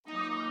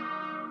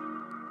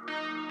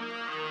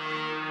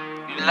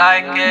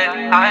like it,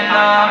 I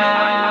love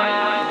it.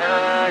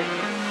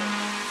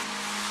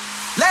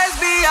 Let's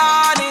be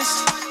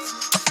honest,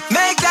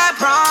 make that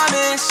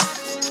promise.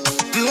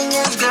 You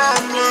was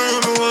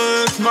gonna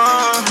work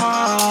my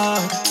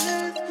heart.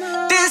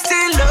 This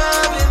ain't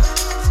loving,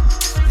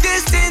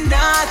 this ain't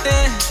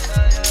nothing.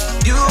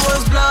 You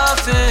was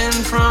bluffing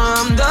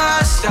from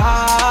the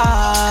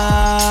start.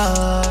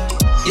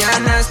 Ya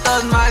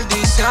estas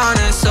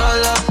maldiciones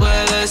solo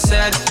puede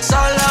ser,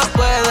 solo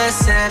puede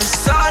ser,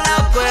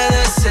 solo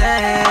puede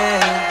ser.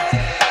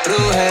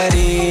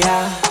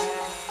 Brujería,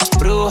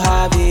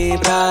 bruja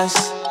vibras,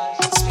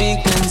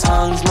 speak in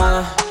tongues,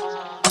 ma.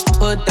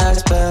 Put that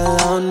spell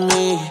on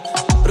me.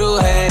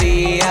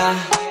 Brujería,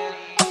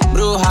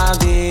 bruja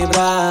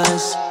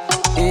vibras,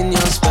 in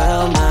your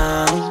spell,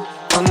 man.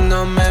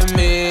 Cuando me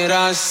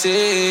miras,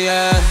 sí,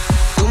 yeah.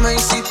 Tú me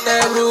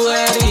hiciste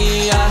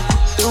brujería.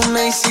 Tú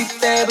me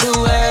hiciste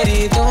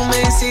brujería, tú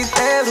me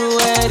hiciste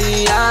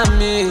brujería a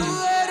mí.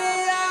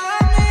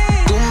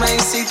 Tú me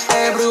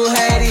hiciste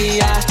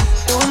brujería,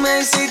 tú me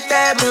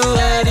hiciste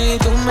brujería,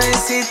 tú me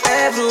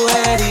hiciste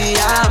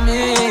brujería a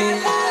mí.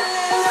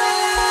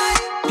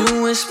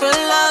 You whisper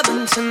love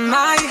into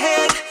my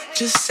head,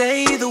 just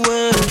say the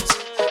words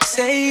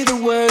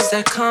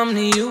that come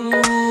to you.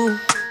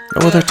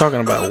 Oh, they're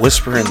talking about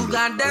whispering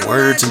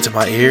words into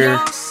my ear.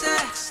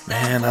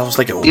 Man, I was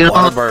like a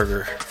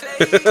Whataburger.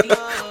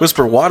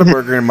 Whisper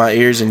Whataburger in my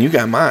ears and you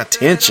got my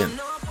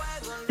attention.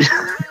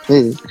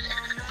 Man,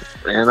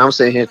 I'm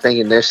sitting here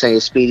thinking they're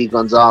saying Speedy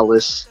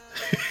Gonzalez.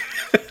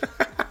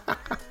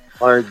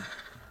 Or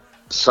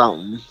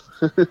something.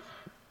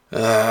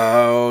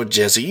 Oh,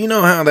 Jesse, you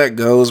know how that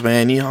goes,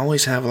 man. You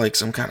always have like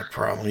some kind of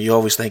problem. You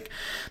always think,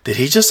 did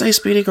he just say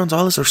Speedy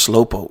Gonzalez or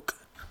Slowpoke?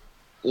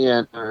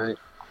 Yeah, alright.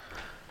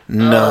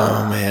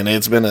 No, man,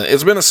 it's been a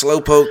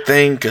Slowpoke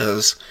thing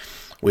because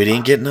we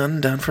didn't get nothing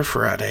done for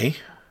Friday.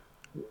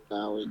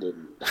 No, we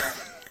didn't.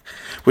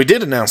 We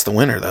did announce the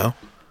winner, though.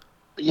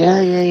 Yeah.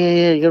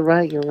 You're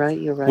right.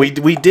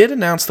 We did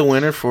announce the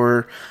winner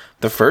for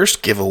the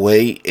first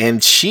giveaway,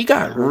 and she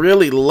got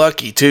really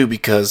lucky, too,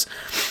 because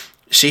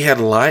she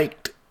had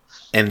liked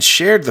and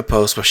shared the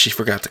post, but she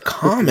forgot to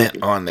comment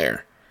on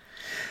there.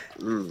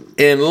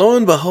 And lo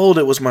and behold,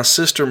 it was my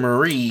sister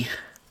Marie.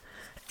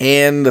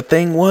 And the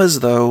thing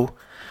was, though,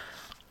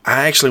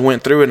 I actually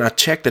went through and I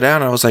checked it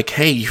out, and I was like,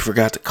 hey, you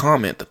forgot to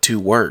comment the 2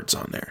 words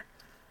on there.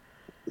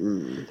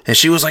 And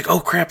she was like, oh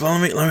crap, let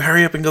me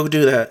hurry up and go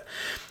do that.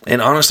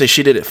 And honestly,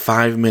 she did it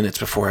 5 minutes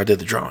before I did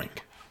the drawing.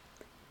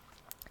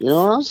 You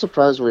know, I'm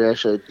surprised we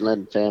actually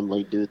let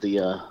family do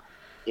the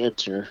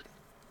enter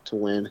to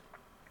win.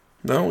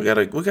 No, we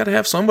gotta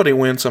have somebody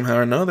win somehow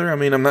or another. I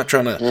mean, I'm not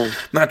trying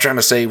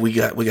to say we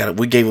gave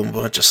them a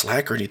bunch of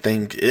slack or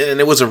anything. And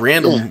it was a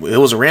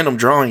random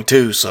drawing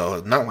too,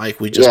 so not like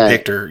we just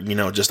picked her,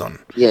 just on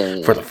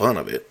for the fun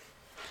of it.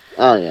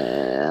 Oh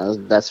yeah,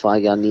 that's why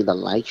y'all need to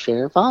like,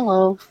 share, and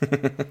follow.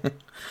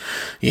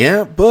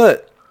 Yeah,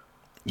 but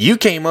you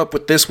came up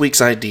with this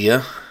week's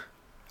idea.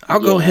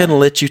 I'll go ahead and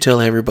let you tell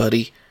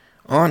everybody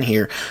on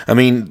here. I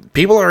mean,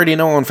 people already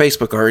know on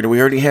Facebook already. We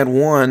already had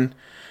one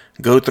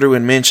go through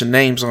and mention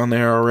names on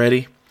there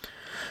already.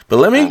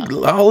 But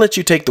I'll let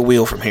you take the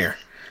wheel from here.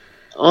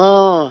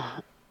 Oh,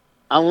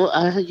 I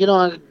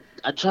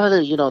try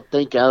to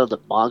think out of the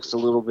box a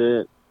little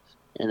bit.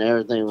 And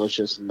everything was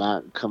just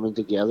not coming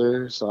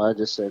together, so I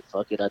just said,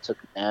 fuck it, I took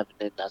a nap, and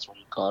then that's when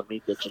you called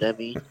me, bitching at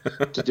me,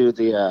 to do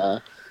the,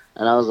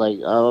 and I was like,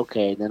 oh,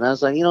 okay, then I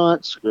was like, you know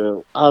what, screw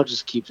it, I'll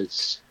just keep it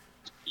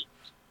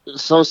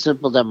so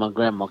simple that my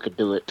grandma could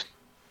do it.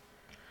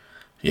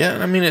 Yeah,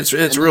 I mean, it's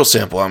real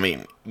simple. I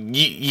mean,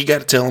 you got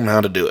to tell them how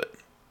to do it.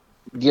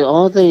 The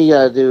only thing you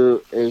gotta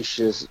do is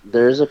just,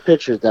 there's a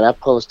picture that I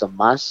post of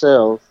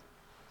myself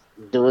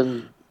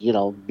doing,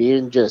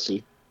 being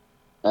Jesse,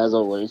 as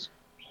always.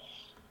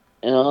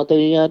 And all thing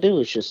you gotta do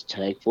is just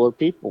tag 4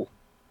 people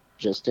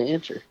just to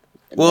enter.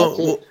 And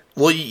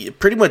well, you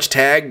pretty much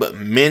tag, but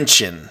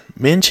mention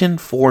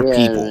 4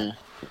 people.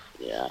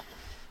 Yeah.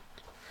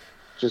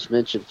 Just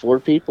mention 4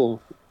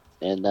 people,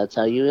 and that's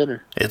how you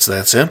enter. It's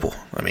that simple.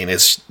 I mean,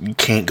 you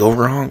can't go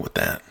wrong with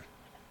that.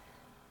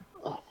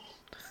 Oh.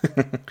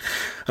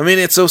 I mean,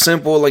 it's so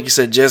simple. Like you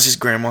said, Jesse's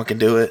grandma can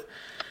do it.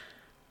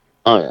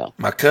 Oh yeah.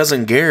 My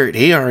cousin Garrett,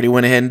 he already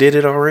went ahead and did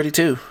it already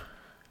too.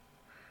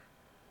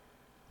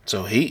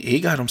 So he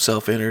got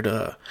himself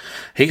entered.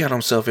 He got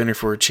himself entered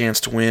for a chance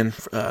to win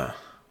for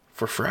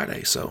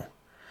Friday. So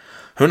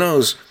who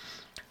knows?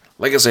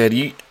 Like I said,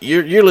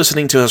 you're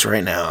listening to us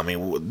right now. I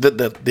mean,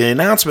 the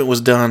announcement was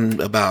done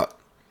about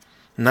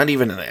not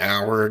even an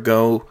hour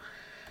ago.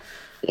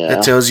 Yeah.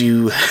 That tells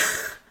you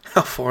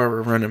how far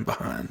we're running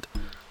behind.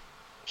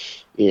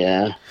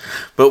 Yeah.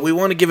 But we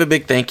want to give a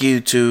big thank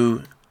you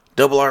to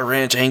Double R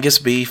Ranch Angus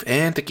Beef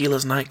and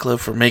Tequila's Nightclub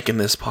for making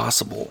this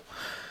possible.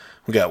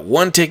 We got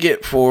 1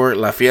 ticket for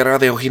La Fiera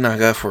de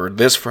Ojinaga for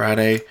this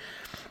Friday,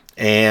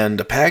 and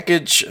a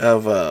package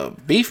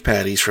of beef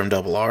patties from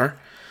Double R.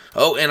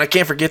 Oh, and I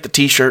can't forget the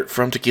t-shirt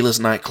from Tequila's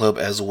Nightclub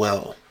as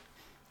well.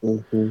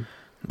 Mm-hmm.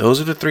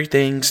 Those are the 3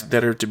 things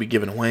that are to be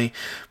given away.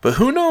 But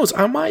who knows?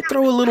 I might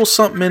throw a little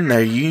something in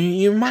there.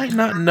 You might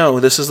not know.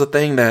 This is the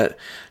thing that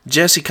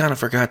Jesse kind of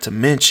forgot to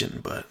mention,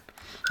 but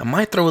I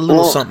might throw a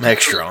little something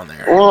extra on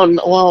there.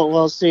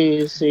 Well. See.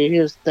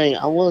 Here's the thing.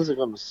 I wasn't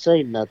gonna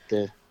say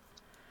nothing.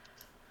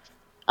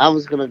 I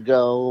was gonna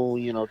go,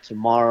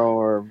 tomorrow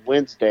or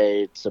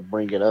Wednesday to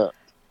bring it up.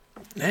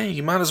 Hey,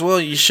 you might as well.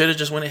 You should have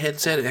just went ahead and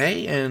said it.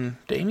 Hey, and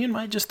Damien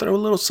might just throw a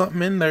little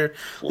something in there,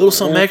 a little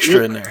something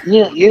extra in there.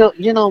 Yeah,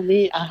 you know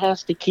me. I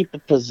has to keep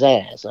it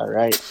pizzazz. All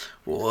right.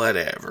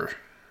 Whatever.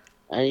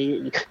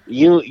 You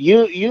do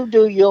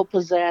your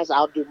pizzazz.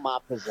 I'll do my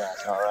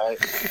pizzazz. All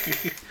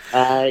right.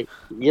 All right.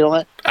 You know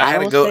what?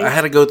 I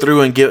had to go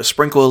through and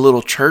sprinkle a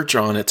little church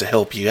on it to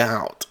help you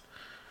out.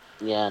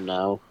 Yeah,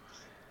 no.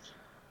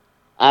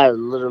 I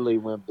literally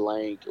went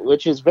blank,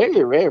 which is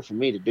very rare for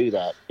me to do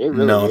that. It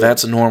really no, is.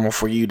 That's normal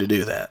for you to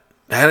do that.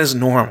 That is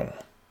normal.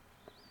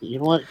 You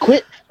know what?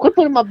 Quit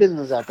putting my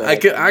business out there.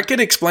 I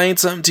could explain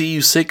something to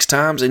you 6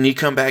 times, and you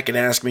come back and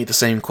ask me the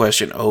same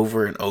question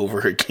over and over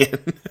again.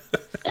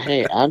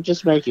 Hey, I'm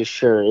just making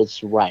sure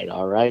it's right.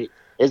 All right.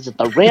 Is it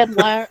the red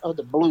wire or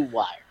the blue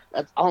wire?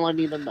 That's all I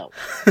need to know.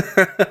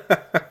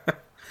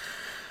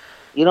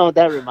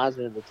 That reminds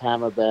me of the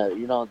time of that,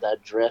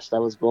 that dress that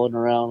was going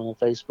around on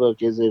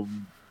Facebook. Is it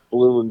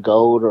blue and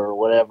gold or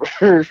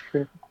whatever?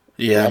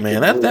 Yeah,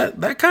 man,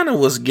 that kind of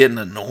was getting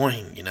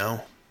annoying,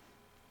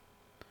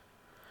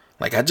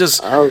 Like I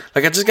just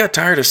got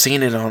tired of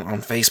seeing it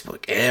on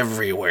Facebook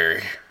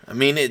everywhere. I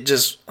mean, it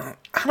just,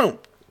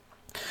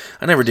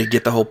 I never did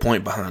get the whole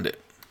point behind it.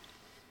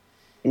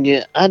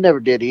 Yeah, I never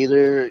did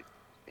either.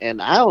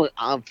 And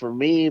for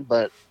me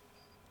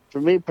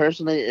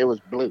personally, it was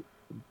blue.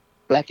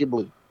 Black and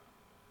blue.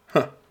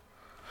 Huh.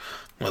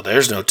 Well,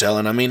 there's no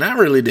telling. I mean, I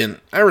really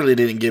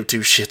didn't give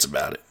 2 shits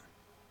about it.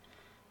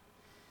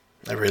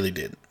 I really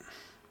didn't.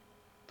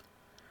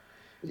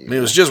 Yeah. I mean,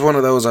 it was just one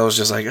of those. I was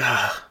just like,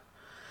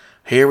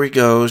 here we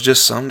go. It's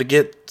just something to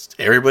get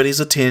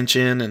everybody's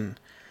attention and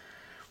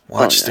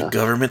watch the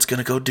government's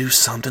gonna go do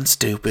something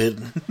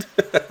stupid.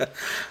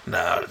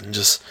 No,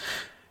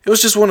 it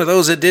was just one of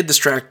those. It did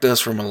distract us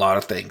from a lot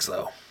of things,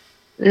 though.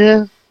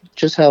 Yeah,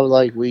 just how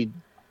we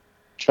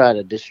try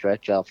to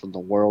distract y'all from the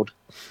world.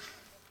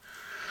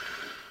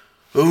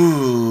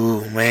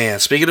 Ooh, man.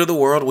 Speaking of the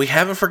world, we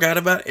haven't forgot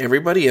about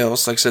everybody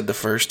else. Like I said, the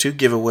first 2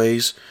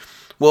 giveaways.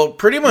 Well,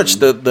 pretty much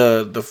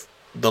the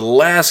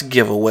last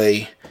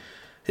giveaway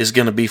is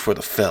going to be for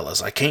the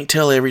fellas. I can't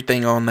tell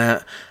everything on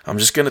that. I'm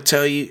just going to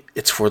tell you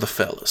it's for the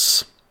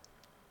fellas.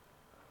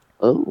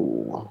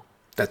 Oh.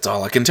 That's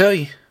all I can tell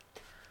you.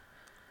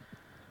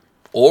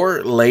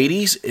 Or,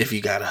 ladies, if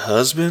you got a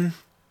husband,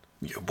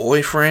 your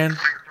boyfriend,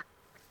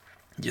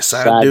 your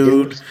side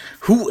dude,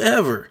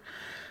 whoever,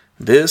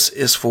 this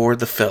is for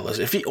the fellas.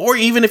 Or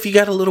even if you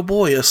got a little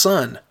boy, a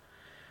son,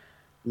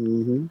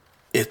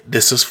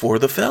 this is for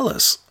the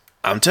fellas.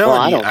 I'm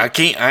telling you, I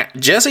can't.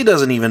 Jesse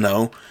doesn't even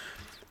know.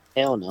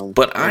 Hell no.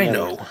 But I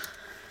know.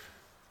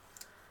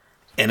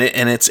 And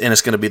it's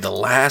going to be the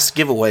last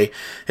giveaway.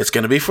 It's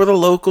going to be for the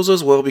locals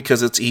as well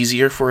because it's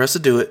easier for us to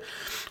do it.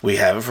 We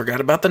haven't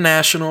forgot about the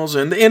nationals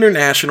and the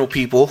international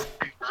people.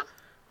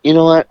 You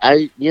know what?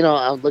 I'm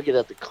looking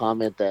at the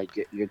comment that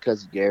your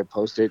cousin Garrett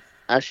posted.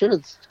 I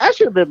should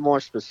have been more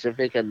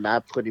specific and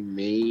not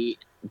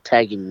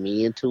tagging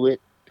me into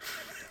it.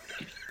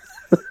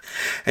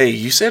 Hey,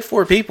 you said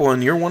 4 people,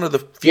 and you're one of the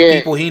few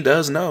people he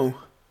does know.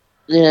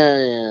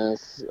 Yeah.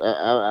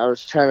 I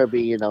was trying to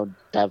be,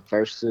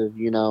 diverse,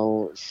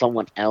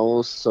 someone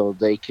else so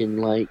they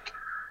can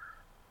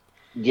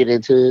get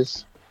into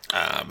this.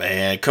 Ah,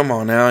 man, come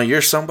on now.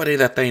 You're somebody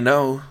that they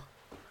know.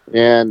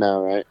 Yeah, I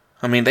know, right?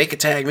 I mean, they could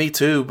tag me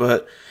too,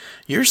 but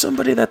you're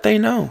somebody that they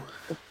know.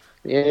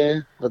 Yeah,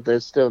 but they're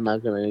still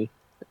not going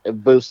to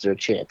boost their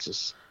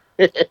chances.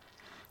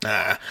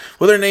 Well,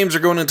 their names are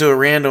going into a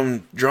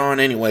random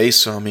drawing anyway,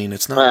 so I mean,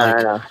 it's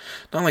not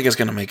like it's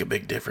going to make a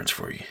big difference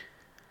for you.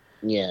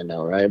 Yeah, I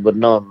know, right? But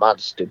no, I'm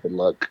not stupid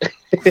luck.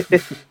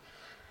 It's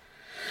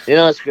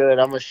good.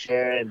 I'm going to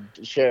share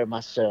it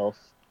myself.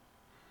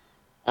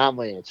 I'm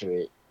going to answer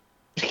it.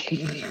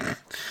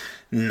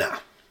 No.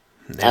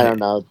 I don't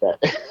know that.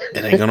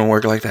 It ain't going to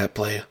work like that,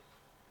 player.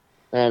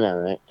 I know,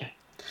 right?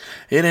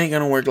 It ain't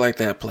going to work like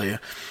that, player.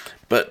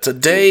 But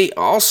today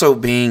also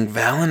being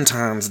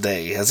Valentine's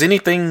Day, has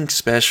anything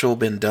special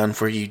been done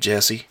for you,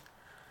 Jesse?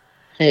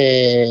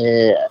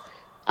 I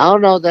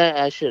don't know that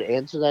I should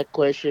answer that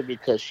question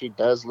because she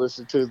does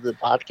listen to the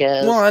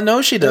podcast. Well, I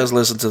know she does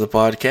listen to the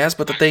podcast,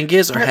 but the thing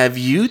is, have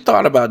you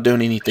thought about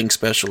doing anything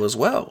special as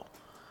well?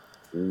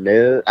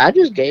 No, I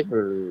just gave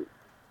her...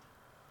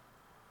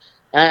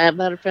 As a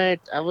matter of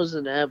fact, I was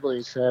in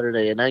Abilene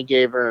Saturday and I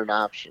gave her an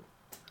option.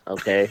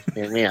 Okay,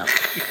 hear me out.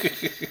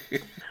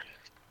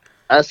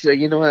 I said,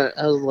 you know what?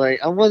 I was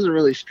like, I wasn't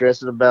really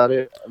stressing about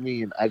it. I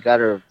mean, I got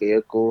her a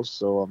vehicle,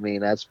 so I mean,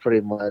 that's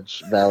pretty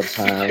much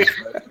Valentine's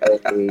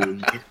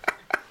birthday.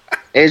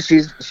 And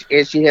she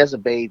has a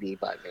baby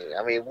by me.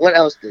 I mean, what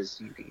else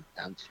does you need?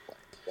 I'm just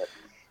playing.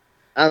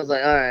 I was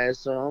like, all right.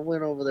 So I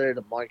went over there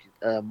to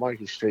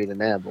Market Street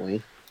in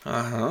Abilene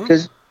Uh-huh.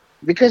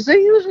 because they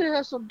usually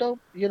have some dope,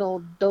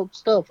 dope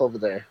stuff over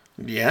there.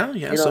 Yeah,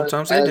 You know,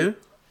 sometimes they as do.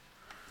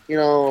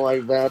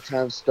 like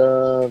Valentine's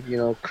stuff,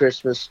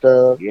 Christmas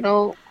stuff,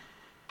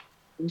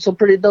 some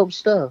pretty dope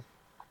stuff.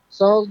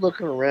 So I was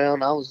looking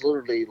around. I was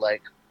literally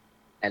like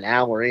an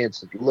hour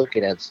into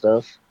looking at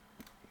stuff.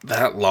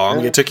 That long?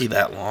 Uh, It took you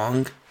that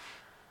long?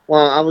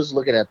 well, I was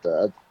looking at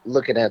the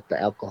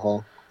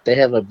alcohol. They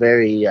have a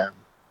very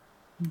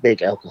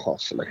big alcohol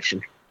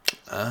selection.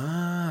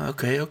 Ah,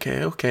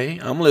 okay.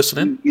 I'm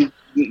listening.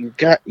 You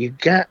got.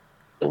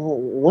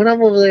 When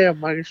I'm over there at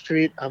Market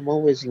Street, I'm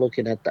always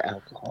looking at the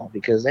alcohol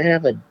because they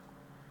have a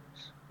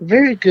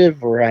very good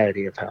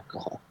variety of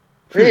alcohol.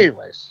 But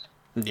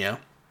Hmm. Yeah.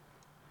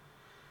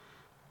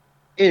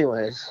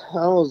 anyways,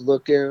 I was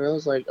looking and I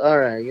was like, all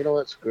right, you know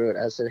what, screw it.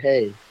 I said,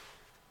 hey,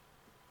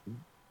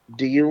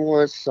 do you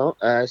want some?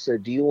 I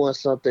said, do you want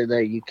something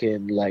that you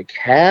can like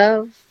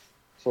have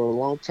for a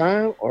long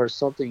time or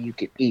something you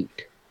can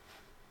eat?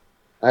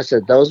 I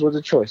said those were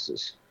the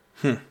choices.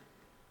 Hmm.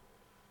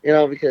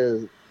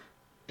 Because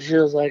she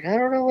was like, I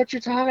don't know what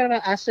you're talking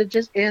about. I said,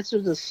 just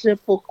answer the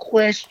simple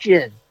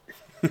question.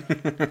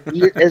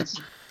 It's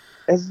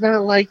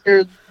not like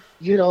you're,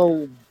 you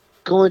know,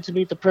 going to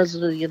meet the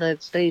president of the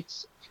United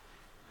States.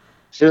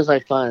 She was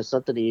like, fine,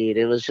 something to eat.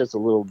 It was just a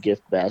little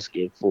gift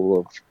basket full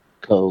of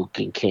Coke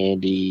and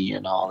candy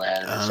and all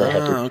that. And so I had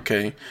to, Ah,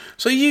 okay.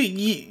 So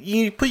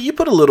you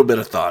put a little bit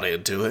of thought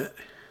into it.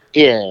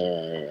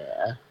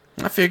 yeah.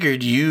 I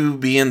figured you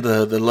being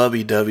the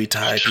lovey-dovey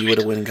type, you would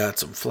have went and got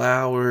some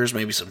flowers,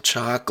 maybe some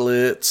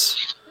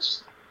chocolates.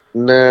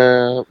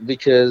 No,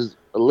 because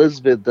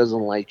Elizabeth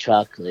doesn't like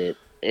chocolate.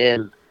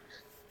 And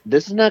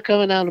this is not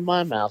coming out of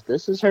my mouth.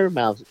 This is her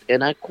mouth.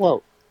 And I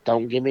quote,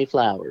 don't give me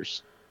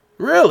flowers.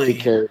 Really?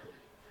 Because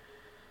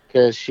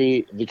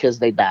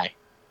they die.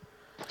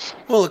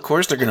 Well, of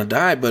course they're gonna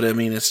die, but I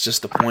mean, it's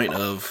just the point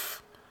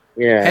of,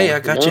 Yeah. hey,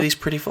 I got you these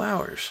pretty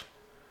flowers.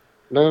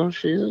 No,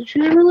 she's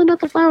really not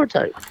the flower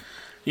type.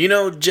 You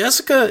know,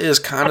 Jessica is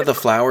kind of the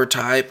flower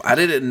type. I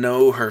didn't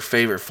know her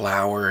favorite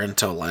flower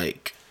until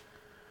like,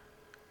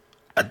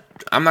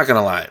 I'm not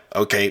gonna lie.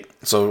 Okay,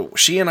 so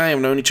she and I have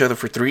known each other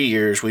for 3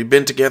 years. We've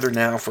been together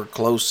now for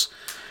close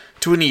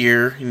to a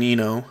year,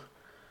 and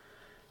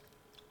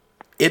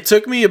it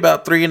took me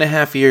about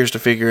 3.5 years to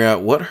figure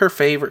out what her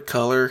favorite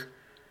color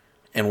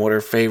and what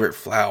her favorite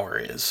flower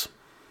is.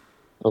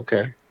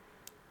 Okay.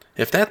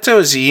 If that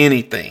tells you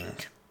anything,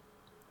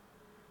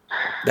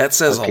 that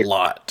says a Okay.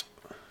 lot.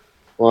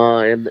 Well,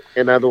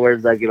 in other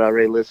words, I can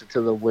already listen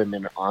to the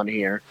women on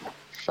here.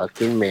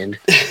 Fucking men.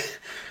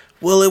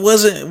 Well, it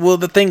wasn't. Well,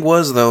 the thing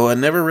was though, I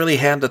never really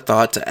had the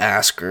thought to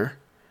ask her.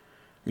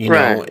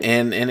 Right.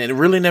 And it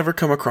really never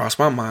come across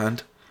my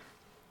mind.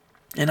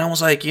 And I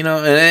was like, in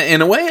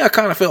a way, I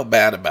kind of felt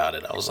bad about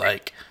it. I was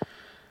like,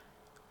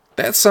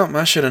 that's something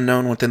I should have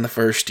known within the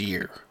first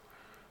year.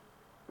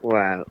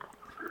 Wow.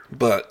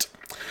 But,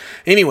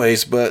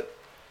 anyways,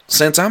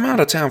 since I'm out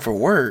of town for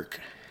work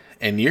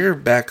and you're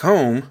back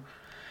home,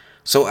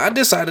 so I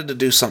decided to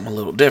do something a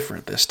little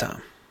different this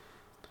time.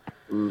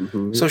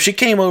 Mm-hmm. So she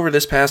came over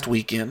this past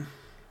weekend.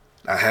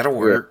 I had to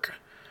work,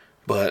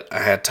 but I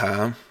had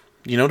time,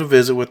 to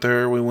visit with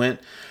her. We went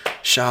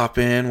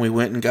shopping. We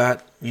went and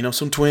got,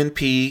 some Twin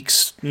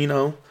Peaks,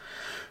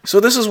 So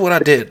this is what I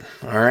did,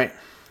 all right?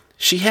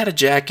 She had a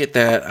jacket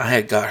that I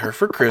had got her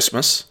for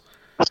Christmas.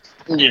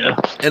 Yeah.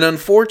 And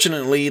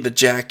unfortunately, the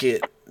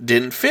jacket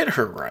didn't fit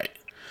her right.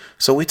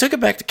 So we took it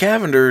back to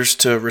Cavender's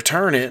to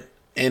return it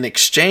and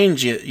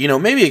exchange it.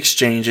 Maybe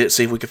exchange it,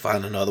 see if we could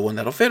find another one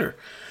that'll fit her.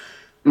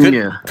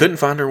 Couldn't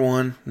find her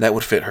one that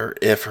would fit her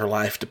if her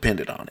life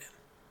depended on it.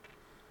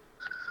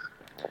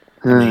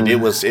 I mean,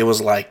 it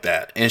was like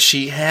that. And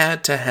she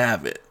had to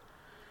have it.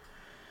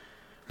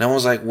 And I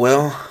was like,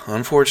 well,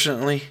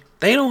 unfortunately,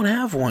 they don't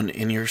have one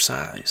in your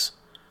size.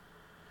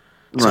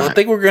 So I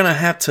think we're going to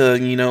have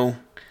to,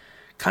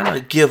 kind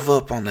of give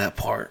up on that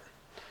part.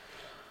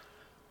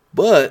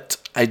 But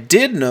I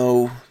did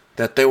know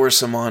that there were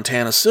some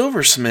Montana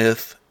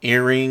silversmith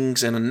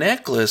earrings and a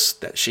necklace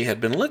that she had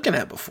been looking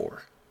at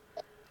before.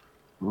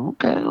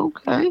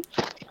 Okay.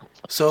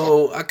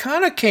 So I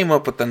kind of came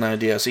up with an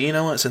idea. So you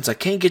know what? Since I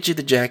can't get you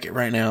the jacket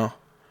right now,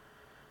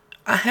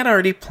 I had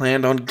already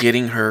planned on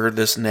getting her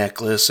this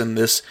necklace and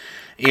this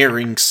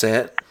earring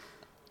set.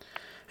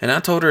 And I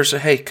told her, I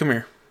said, hey, come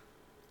here.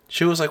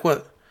 She was like,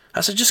 what?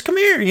 I said, just come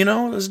here,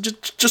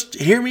 just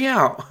hear me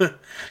out.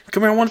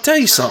 Come here, I want to tell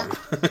you something.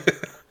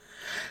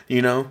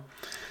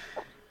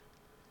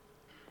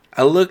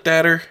 I looked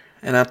at her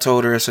and I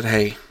told her, I said,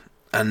 hey,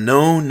 I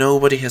know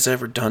nobody has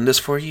ever done this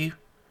for you,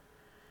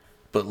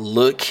 but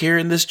look here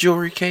in this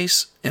jewelry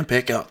case and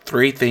pick out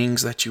 3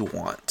 things that you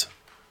want.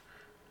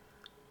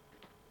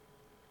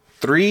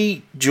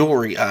 3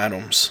 jewelry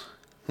items.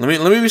 Let me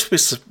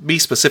be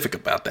specific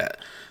about that.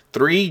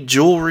 3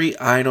 jewelry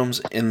items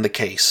in the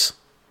case.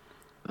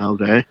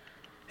 Okay.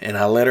 And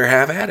I let her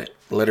have at it.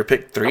 Let her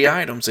pick 3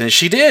 items, and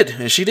she did.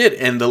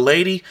 And the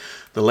lady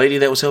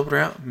that was helping her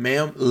out,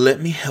 ma'am, let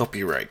me help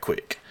you right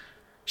quick.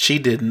 She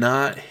did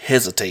not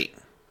hesitate.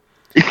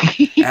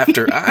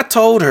 After I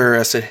told her,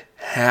 I said,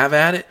 have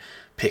at it.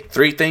 Pick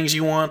 3 things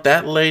you want.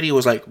 That lady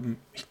was like,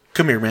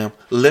 come here, ma'am.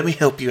 Let me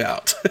help you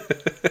out.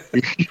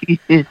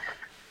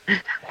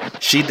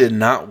 She did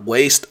not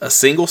waste a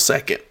single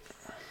second.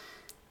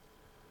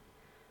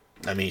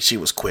 I mean, she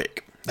was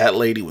quick. That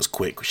lady was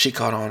quick. She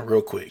caught on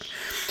real quick.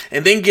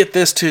 And then get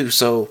this too.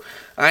 So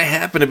I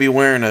happen to be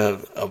wearing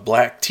a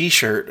black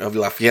T-shirt of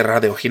La Fiera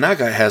de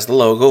Ojinaga. It has the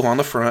logo on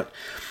the front.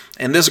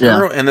 And this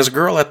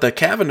girl at the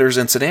Cavenders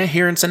in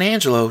here in San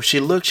Angelo, she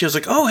was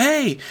like, oh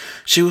hey.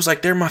 She was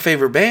like, they're my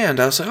favorite band.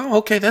 I was like, oh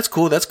okay, that's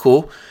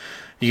cool.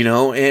 You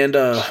know, and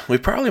we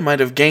probably might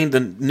have gained a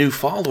new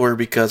follower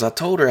because I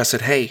told her, I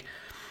said, hey,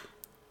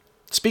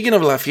 speaking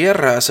of La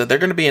Fiera, I said, they're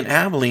going to be in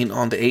Abilene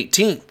on the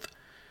 18th.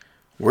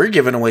 We're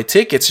giving away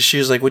tickets. And she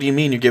was like, what do you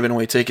mean you're giving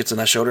away tickets?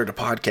 And I showed her the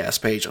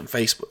podcast page on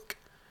Facebook.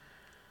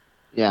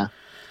 Yeah.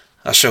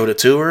 I showed it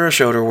to her. I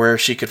showed her where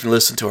she could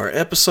listen to our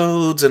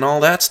episodes and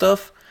all that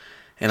stuff.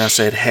 And I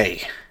said,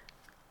 hey,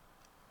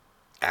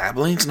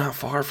 Abilene's not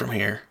far from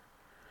here.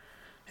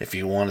 If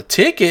you want a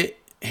ticket,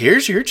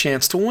 here's your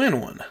chance to win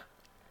one.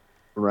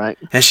 Right.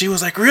 And she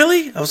was like,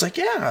 really? I was like,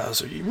 yeah. I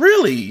was like,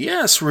 really?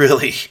 Yes,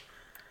 really.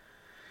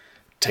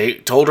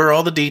 Told her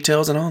all the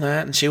details and all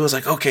that, and she was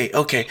like, okay,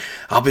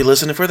 I'll be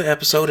listening for the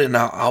episode, and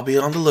I'll be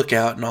on the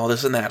lookout, and all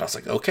this and that. I was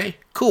like, okay,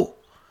 cool.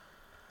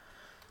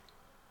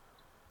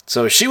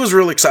 So she was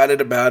really excited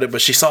about it,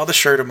 but she saw the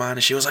shirt of mine,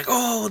 and she was like,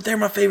 oh, they're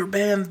my favorite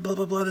band, blah,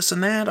 blah, blah, this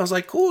and that. I was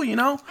like, cool, you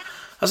know.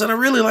 I said, I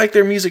really like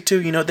their music,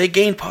 too. You know, they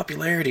gained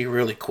popularity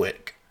really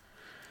quick.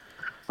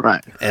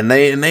 Right. And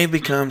they've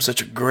become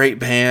such a great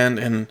band,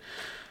 and,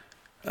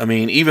 I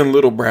mean, even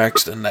Little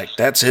Braxton, like,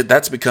 that's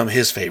become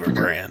his favorite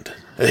band.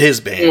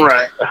 His band.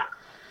 Right.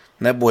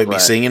 And that boy be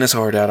singing his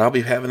heart out. I'll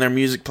be having their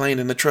music playing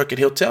in the truck, and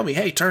he'll tell me,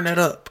 hey, turn that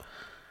up.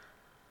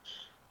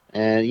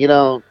 And, you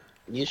know,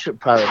 you should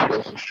probably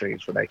pull some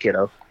strings for that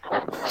kiddo.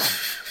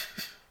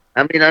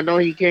 I mean, I know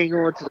he can't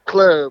go into the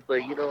club,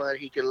 but you know what?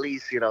 He can at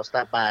least, you know,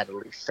 stop by and at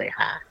least say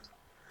hi.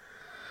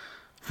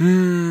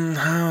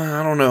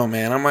 I don't know,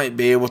 man. I might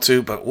be able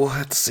to, but we'll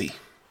have to see.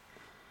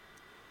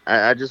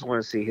 I just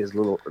want to see his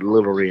little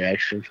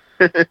reaction.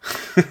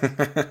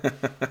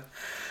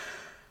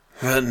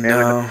 But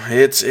no,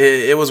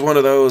 it was one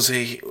of those.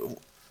 He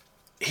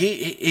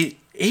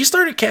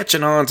started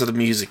catching on to the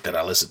music that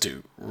I listened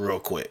to real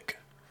quick.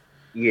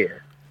 Yeah.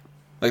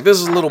 Like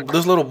this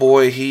little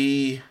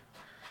boy.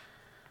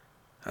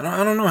 I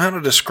don't know how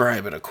to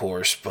describe it, of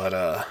course,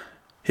 but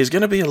he's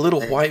gonna be a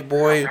little white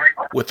boy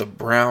with a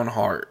brown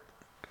heart.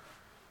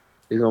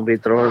 He's gonna be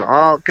throwing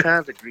all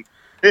kinds of Greek.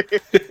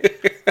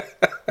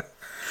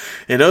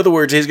 In other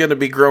words, he's gonna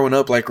be growing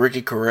up like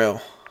Ricky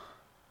Carell.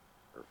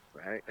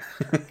 Right.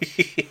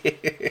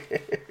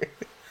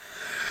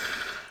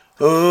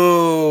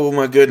 Oh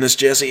my goodness,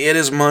 Jesse! It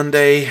is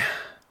Monday.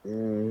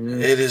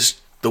 Mm-hmm.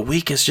 The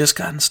week has just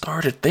gotten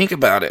started. Think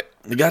about it.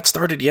 It got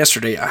started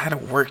yesterday. I had to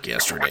work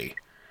yesterday.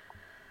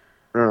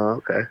 Oh,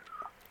 okay.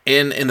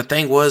 And the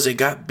thing was, it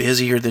got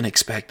busier than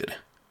expected.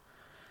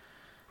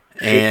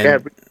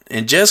 And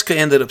Jessica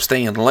ended up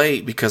staying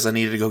late because I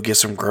needed to go get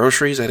some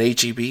groceries at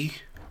H-E-B.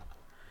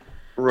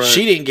 Right.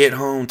 She didn't get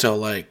home till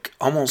like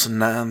almost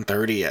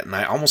 9:30 at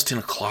night, almost 10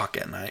 o'clock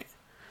at night.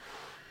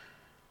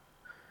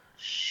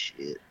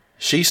 Shit.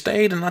 She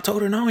stayed, and I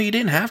told her, no, you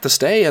didn't have to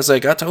stay. I was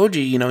like, I told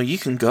you, you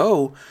can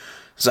go.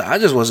 So I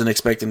just wasn't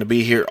expecting to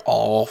be here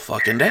all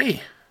fucking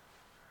day.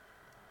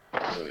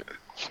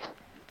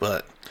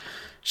 But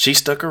she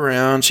stuck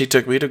around. She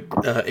took me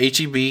to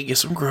H-E-B, get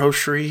some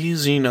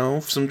groceries,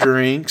 some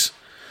drinks.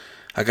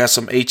 I got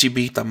some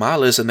H-E-B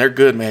tamales, and they're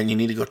good, man. You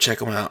need to go check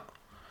them out.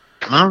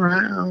 All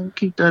right, I'll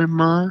keep that in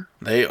mind.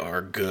 They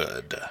are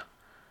good.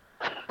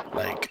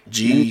 Like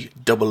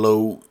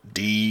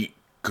G-O-O-D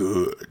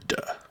good.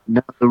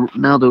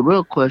 Now the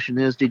real question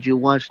is, did you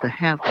watch the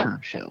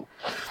halftime show?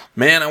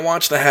 Man, I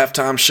watched the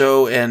halftime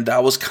show, and I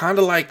was kind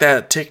of like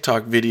that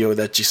TikTok video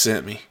that you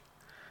sent me.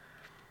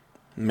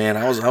 Man,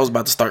 I was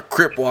about to start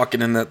crip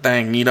walking in that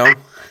thing, There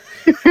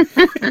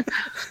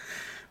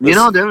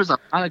was a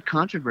lot of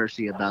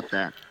controversy about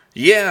that.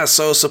 Yeah,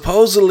 so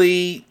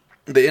supposedly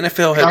the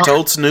NFL had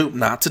told Snoop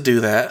not to do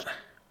that.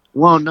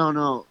 Well,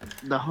 no.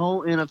 The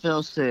whole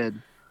NFL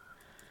said,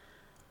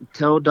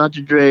 tell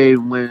Dr. Dre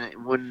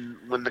when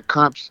the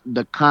cop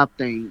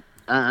thing.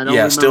 I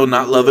don't still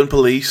not loving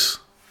police.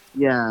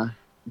 Yeah,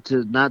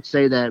 to not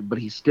say that, but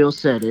he still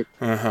said it.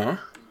 Uh-huh.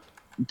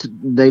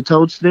 They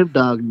told Snoop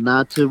Dogg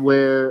not to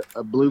wear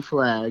a blue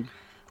flag.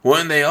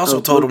 Well, and they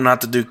also told him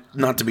not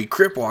to be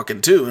crip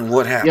walking too. And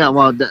what happened? Yeah,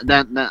 well,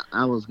 that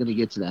I was gonna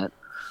get to that.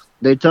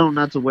 They told him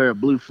not to wear a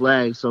blue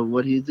flag. So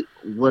what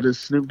does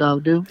Snoop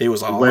Dogg do? He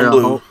was all in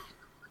blue.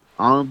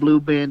 All blue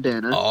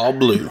bandana. All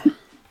blue.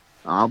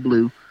 All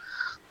blue.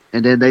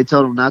 And then they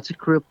told him not to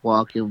crip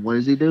walk, and what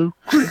does he do?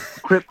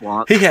 Crip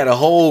walk. He had a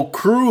whole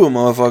crew of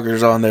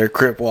motherfuckers on there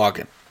crip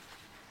walking.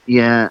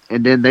 Yeah,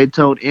 and then they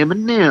told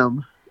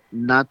Eminem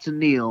not to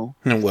kneel,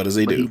 And what does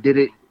he but he do? did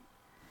it,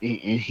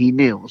 and he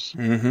kneels.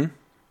 Mm-hmm.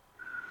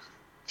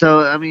 So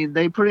I mean,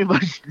 they pretty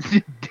much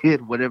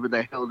did whatever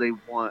the hell they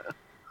want.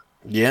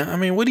 Yeah, I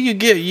mean, what do you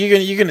get?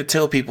 You're gonna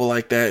tell people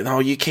like that? Oh,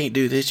 you can't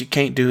do this, you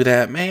can't do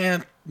that,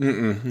 man.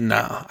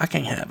 Nah, I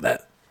can't have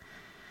that.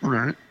 All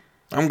right.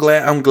 I'm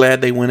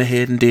glad they went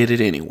ahead and did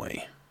it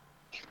anyway.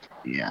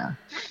 Yeah.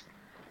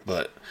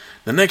 But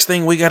the next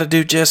thing we got to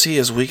do, Jesse,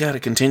 is we got to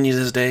continue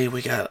this day.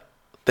 We got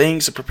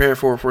things to prepare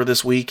for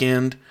this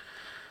weekend.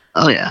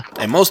 Oh yeah.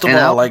 And most of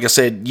all, like I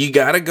said, you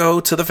got to go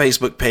to the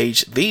Facebook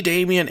page, The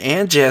Damien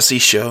and Jesse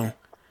Show.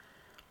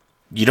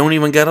 You don't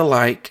even got to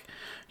like.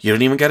 You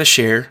don't even got to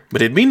share.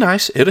 But it'd be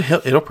nice.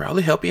 It'll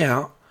probably help you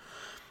out.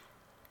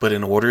 But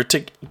in order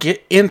to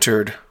get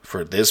entered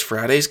for this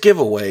Friday's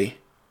giveaway,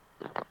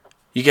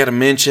 you got to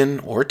mention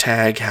or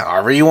tag,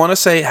 however you want to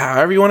say,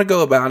 however you want to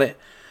go about it,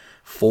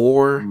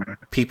 4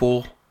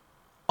 people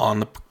on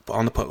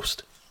the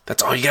post.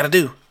 That's all you got to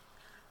do.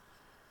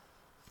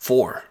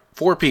 4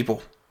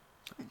 people.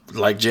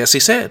 Like Jesse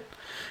said,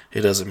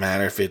 it doesn't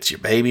matter if it's your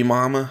baby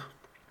mama,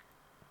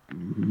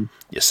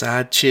 your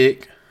side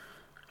chick,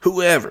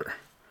 whoever.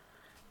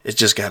 It's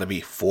just got to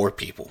be 4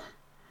 people.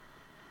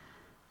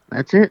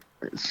 That's it.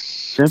 As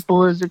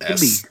simple as it can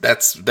be.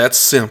 That's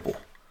simple.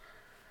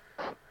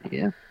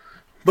 Yeah.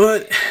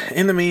 But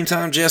in the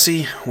meantime,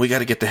 Jesse, we got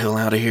to get the hell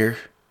out of here.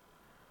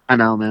 I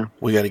know, man.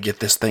 We got to get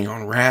this thing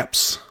on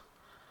wraps.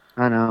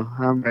 I know.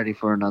 I'm ready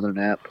for another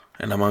nap.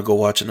 And I'm going to go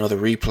watch another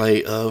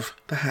replay of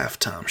the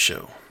halftime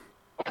show.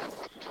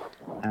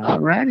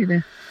 Alrighty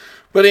then.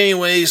 But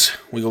anyways,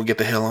 we going to get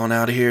the hell on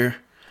out of here.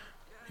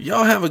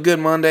 Y'all have a good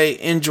Monday.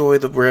 Enjoy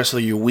the rest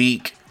of your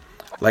week.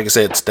 Like I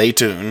said, stay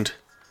tuned.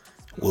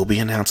 We'll be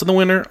announcing the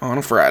winner on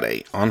a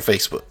Friday on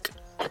Facebook.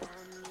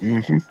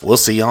 We'll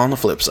see y'all on the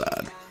flip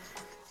side.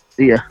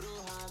 See ya.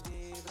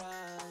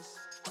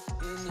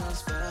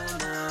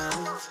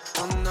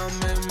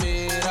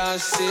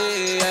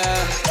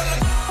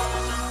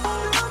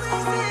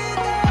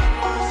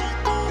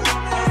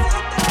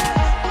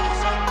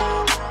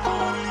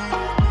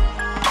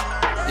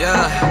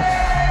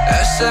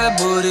 Ese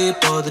booty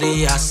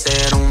podría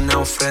ser una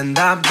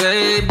ofrenda,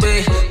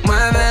 baby.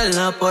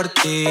 Muévelo por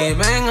ti,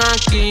 ven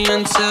aquí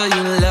until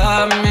you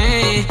love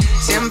me.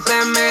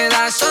 Siempre me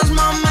da esos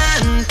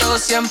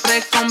momentos,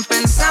 siempre con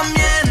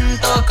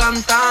pensamiento,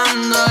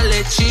 cantando el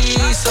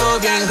hechizo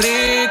bien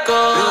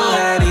rico.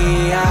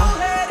 Brujería,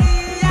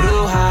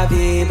 bruja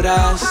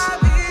vibras,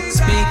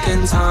 speak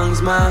in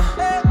tongues, ma.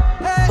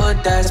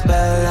 Put that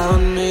spell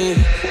on me.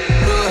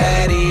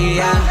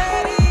 Brujería,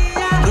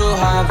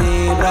 bruja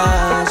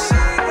vibras,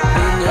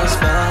 niños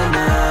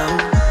frenan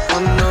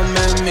cuando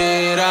me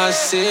miras,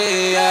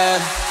 sí, yeah.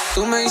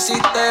 Tú me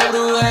hiciste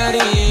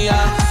brujería,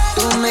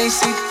 tú me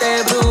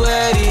hiciste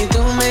brujería,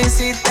 tú me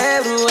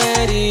hiciste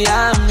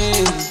brujería a mí.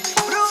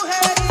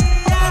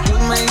 Tú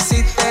me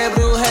hiciste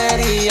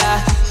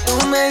brujería,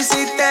 tú me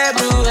hiciste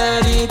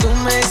brujería, tú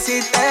me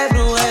hiciste